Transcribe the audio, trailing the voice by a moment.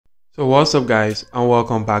So what's up guys, and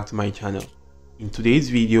welcome back to my channel. In today's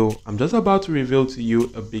video, I'm just about to reveal to you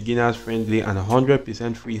a beginners friendly and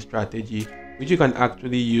 100% free strategy which you can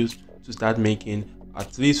actually use to start making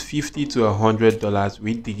at least $50 to $100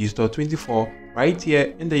 with Digistore24 right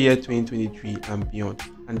here in the year 2023 and beyond.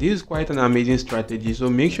 And this is quite an amazing strategy, so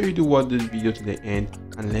make sure you do watch this video to the end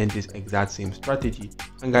and learn this exact same strategy.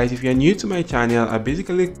 And guys, if you're new to my channel, I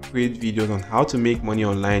basically create videos on how to make money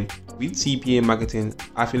online with CPA marketing,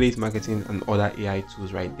 affiliate marketing, and other AI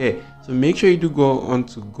tools right there. So make sure you do go on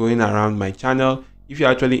to going around my channel if you're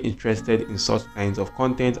actually interested in such kinds of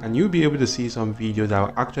content, and you'll be able to see some videos that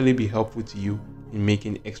will actually be helpful to you in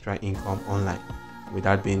making extra income online. With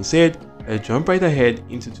that being said, let's jump right ahead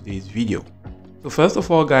into today's video. So first of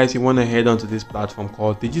all guys, you want to head on to this platform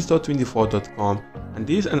called Digistore24.com, and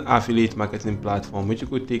this is an affiliate marketing platform which you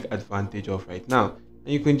could take advantage of right now.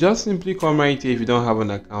 And you can just simply come right here. If you don't have an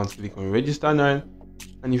account, click on register now.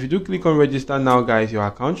 And if you do click on register now guys, your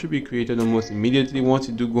account should be created almost immediately once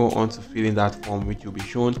you do go on to fill in that form which will be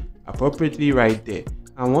shown appropriately right there.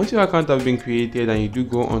 And once your account has been created and you do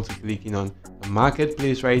go on to clicking on the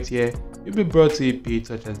marketplace right here, you'll be brought to a page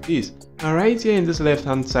such as this. And right here in this left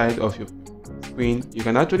hand side of your screen, you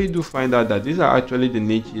can actually do find out that these are actually the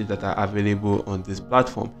niches that are available on this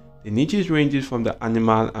platform. The niches ranges from the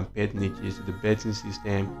animal and pet niches to the betting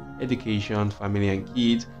system, education, family and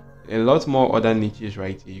kids, a lot more other niches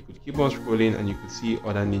right here. You could keep on scrolling and you could see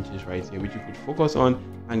other niches right here which you could focus on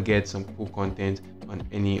and get some cool content on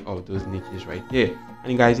any of those niches right there.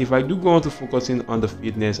 And guys, if I do go on to focusing on the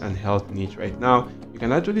fitness and health niche right now, you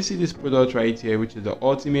can actually see this product right here, which is the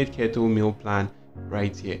ultimate keto meal plan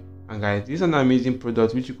right here. And guys, this is an amazing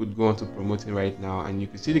product which you could go on to promoting right now, and you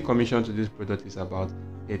can see the commission to this product is about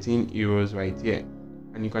 13 euros right here.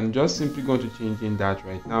 And you can just simply go to changing that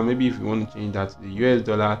right now. Maybe if you want to change that to the US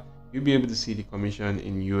dollar, you'll be able to see the commission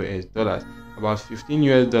in US dollars, about 15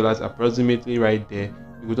 US dollars approximately right there.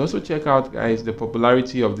 You could also check out guys the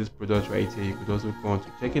popularity of this product right here. You could also go on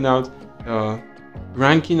to checking out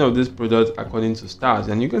ranking of this product according to stars,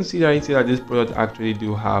 and you can see right here that this product actually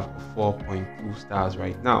do have 4.2 stars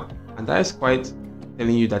right now, and that is quite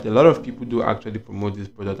telling you that a lot of people do actually promote this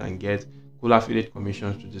product and get cool affiliate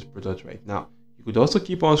commissions to this product right now. You could also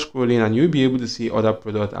keep on scrolling and you'll be able to see other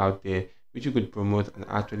products out there which you could promote and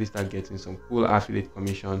actually start getting some cool affiliate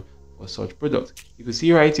commission for such products. You can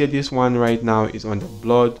see right here this one right now is on the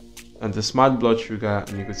blood and the smart blood sugar,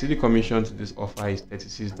 and you can see the commission to this offer is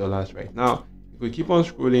 $36 right now. You could keep on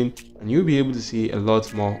scrolling and you'll be able to see a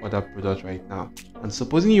lot more other products right now. And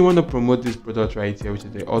supposing you want to promote this product right here, which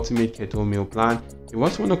is the ultimate keto meal plan, you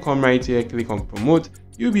also want to come right here, click on promote.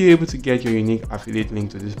 You'll be able to get your unique affiliate link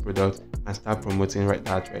to this product and start promoting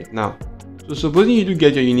that right now. So supposing you do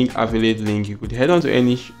get your unique affiliate link, you could head on to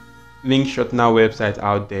any link shortener website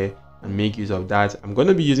out there and make use of that. I'm going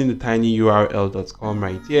to be using the tinyurl.com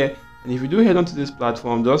right here. And if you do head onto this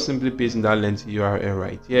platform, just simply paste in that lengthy URL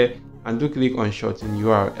right here and do click on shorten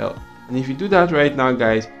URL. And if you do that right now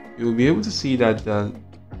guys, you will be able to see that the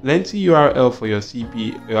lengthy URL for your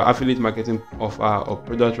your affiliate marketing offer or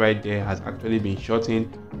product right there has actually been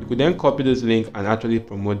shortened. You could then copy this link and actually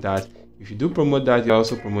promote that. If you do promote that, you're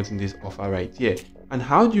also promoting this offer right here. And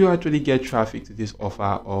how do you actually get traffic to this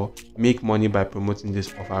offer or make money by promoting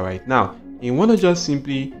this offer right now? And you want to just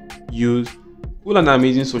simply use cool and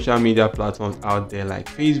amazing social media platforms out there like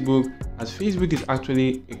Facebook, as Facebook is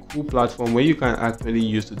actually a cool platform where you can actually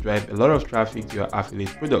use to drive a lot of traffic to your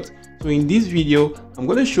affiliate products. So in this video, I'm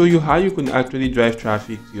going to show you how you can actually drive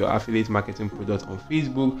traffic to your affiliate marketing products on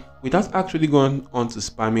Facebook without actually going on to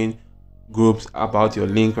spamming groups about your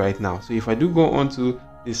link right now. So if I do go on to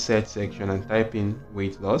this search section and type in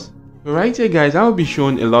weight loss, so right here guys, I will be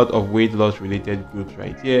showing a lot of weight loss related groups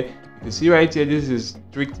right here. You can see right here, this is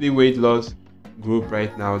strictly weight loss group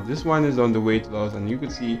right now. This one is on the weight loss, and you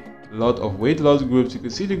could see a lot of weight loss groups. You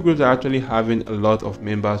could see the groups are actually having a lot of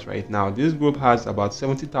members right now. This group has about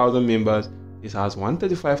 70,000 members. This has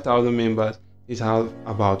 135,000 members. This has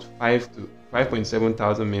about 5.7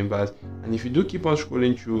 thousand members. And if you do keep on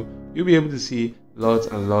scrolling through, you'll be able to see lots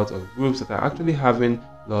and lots of groups that are actually having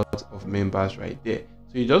lots of members right there.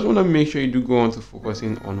 So you just want to make sure you do go on to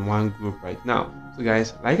focusing on one group right now. So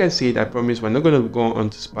guys, like I said, I promise we're not going to go on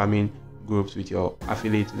to spamming groups with your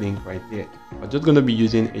affiliate link right there. We're just going to be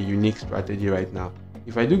using a unique strategy right now.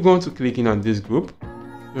 If I do go on to clicking on this group,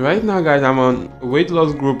 so right now guys, I'm on a weight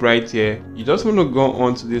loss group right here. You just want to go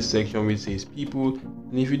on to this section which says people,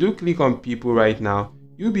 and if you do click on people right now,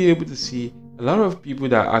 you'll be able to see a lot of people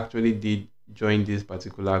that actually did join this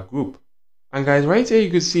particular group. And guys, right here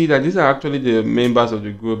you can see that these are actually the members of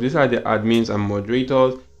the group. These are the admins and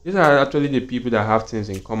moderators, These are actually the people that have things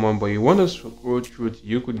in common, but you want to scroll through,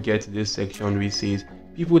 you could get to this section which says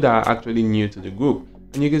people that are actually new to the group.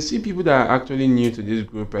 And you can see people that are actually new to this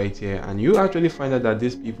group right here, and you actually find out that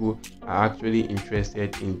these people are actually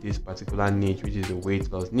interested in this particular niche, which is a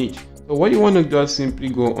weight loss niche. So what you want to just simply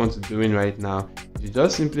go on to doing right now is you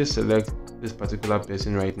just simply select this particular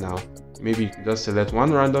person right now. Maybe you could just select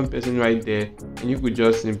one random person right there, and you could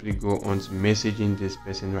just simply go on to messaging this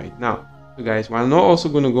person right now. So guys, we're not also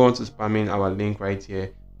going to go on to spamming our link right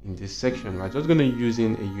here in this section. We're just going to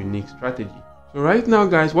using a unique strategy. So right now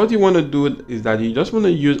guys, what you want to do is that you just want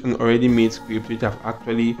to use an already made script which I've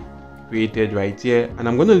actually created right here, and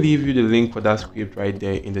I'm going to leave you the link for that script right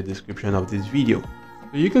there in the description of this video.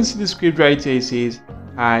 So you can see the script right here. It says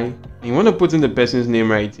hi, and you want to put in the person's name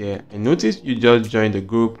right here, and notice you just joined the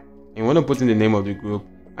group, and you want to put in the name of the group.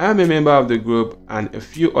 I am a member of the group and a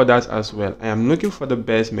few others as well. I am looking for the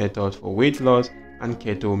best method for weight loss and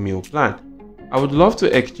keto meal plan. I would love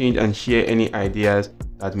to exchange and share any ideas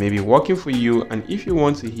that may be working for you, and if you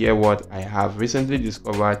want to hear what I have recently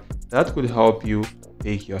discovered that could help you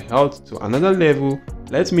take your health to another level,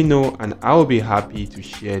 let me know and I will be happy to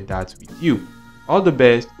share that with you. All the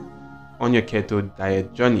best on your keto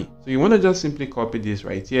diet journey. So you want to just simply copy this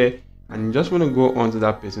right here, and you just want to go onto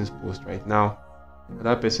that person's post right now.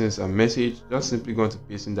 That person's message, just simply going to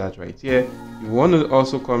paste in that right here. You want to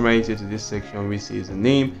also come right here to this section which says the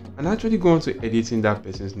name, and actually go on to editing that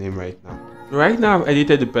person's name right now. So right now I've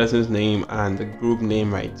edited the person's name and the group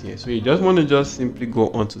name right here. So you just want to just simply go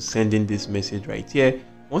on to sending this message right here.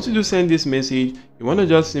 Once you do send this message, you want to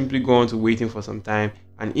just simply go on to waiting for some time,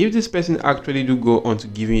 and if this person actually do go on to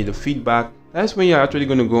giving you the feedback, that's when you're actually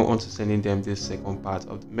going to go on to sending them this second part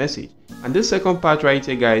of the message. And this second part right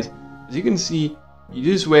here guys, as you can see,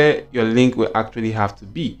 this is where your link will actually have to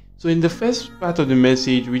be. So in the first part of the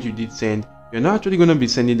message which you did send, you're not actually going to be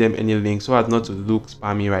sending them any link so as not to look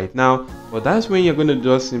spammy right now, but that's when you're going to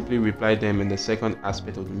just simply reply them in the second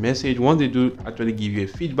aspect of the message. Once they do actually give you a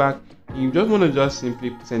feedback, you just want to just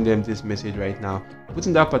simply send them this message right now, put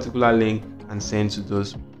in that particular link and send to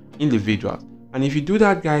those individuals. And if you do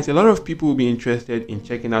that guys, a lot of people will be interested in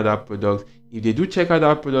checking out that product. If they do check out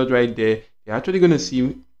that product right there, they're actually going to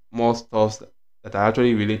see more stuff that are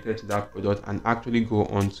actually related to that product and actually go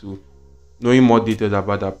on to knowing more details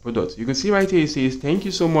about that product. You can see right here it says, thank you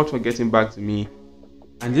so much for getting back to me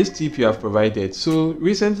and this tip you have provided. So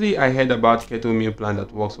recently I heard about keto meal plan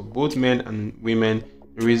that works for both men and women.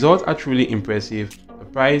 The results are truly impressive. The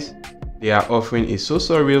price they are offering is so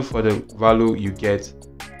surreal for the value you get.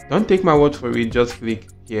 Don't take my word for it, just click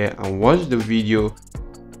here and watch the video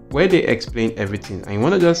where they explain everything, and you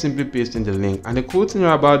want to just simply paste in the link. And the cool thing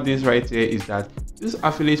about this right here is that this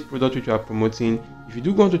affiliate product which you are promoting, if you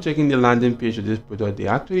do go on to checking the landing page of this product, they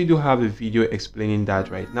actually do have a video explaining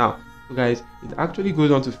that right now. So guys, it actually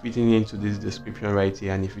goes on to fitting into this description right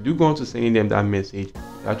here, and if you do go on to sending them that message,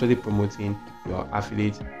 you're actually promoting your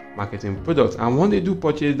affiliate marketing products, and when they do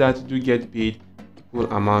purchase that, you do get paid full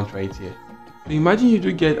amount right here. So imagine you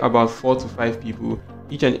do get about 4 to 5 people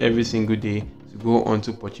each and every single day to go on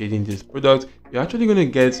to purchasing this product. You're actually going to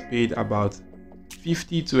get paid about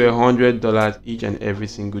 $50 to $100 each and every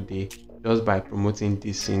single day just by promoting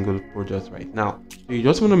this single product right now. So you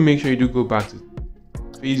just want to make sure you do go back to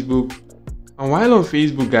Facebook, and while on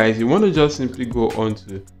Facebook guys, you want to just simply go on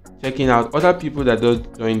to checking out other people that does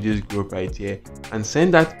join this group right here and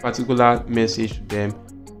send that particular message to them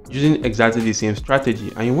using exactly the same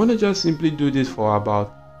strategy. And you want to just simply do this for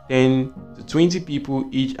about 10 to 20 people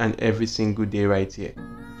each and every single day right here.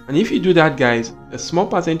 And if you do that guys, a small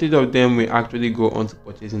percentage of them will actually go on to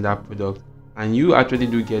purchasing that product, and you actually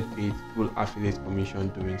do get paid full affiliate commission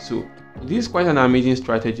doing so. So this is quite an amazing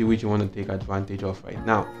strategy which you want to take advantage of right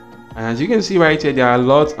now. And as you can see right here, there are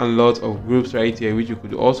lots and lots of groups right here which you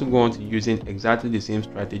could also go on to using exactly the same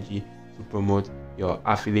strategy to promote your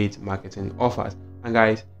affiliate marketing offers. And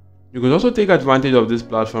guys, you could also take advantage of this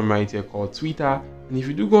platform right here called Twitter. And if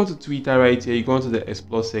you do go onto Twitter right here, you go into the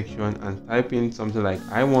explore section and type in something like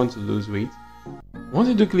I want to lose weight. Once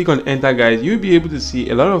you do click on enter guys, you'll be able to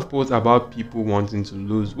see a lot of posts about people wanting to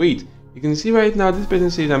lose weight. You can see right now this person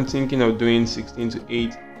says I'm thinking of doing 16 to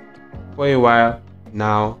 8 for a while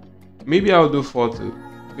now. Maybe I'll do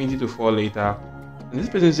 20 to 4 later. And this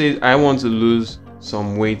person says I want to lose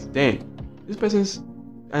some weight then.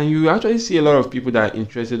 And you actually see a lot of people that are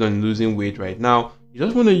interested in losing weight right now. You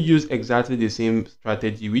just want to use exactly the same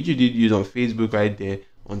strategy which you did use on Facebook right there,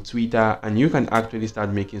 on Twitter, and you can actually start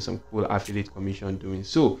making some cool affiliate commission doing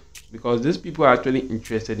so, because these people are actually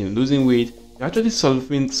interested in losing weight. You're actually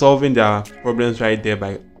solving their problems right there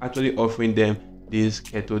by actually offering them these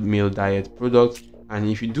keto meal diet products, And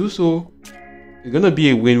if you do so, it's going to be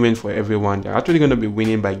a win-win for everyone. They're actually going to be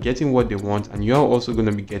winning by getting what they want, and you're also going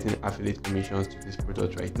to be getting affiliate commissions to this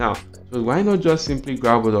product right now. So why not just simply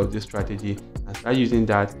grab hold of this strategy and start using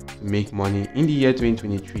that to make money in the year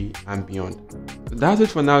 2023 and beyond. So that's it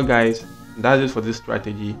for now, guys. That's it for this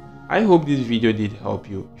strategy. I hope this video did help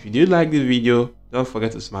you. If you did like this video, don't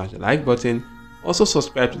forget to smash the like button. Also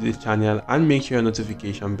subscribe to this channel and make sure your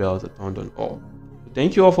notification bells are turned on all. So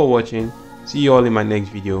thank you all for watching. See you all in my next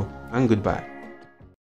video, and goodbye.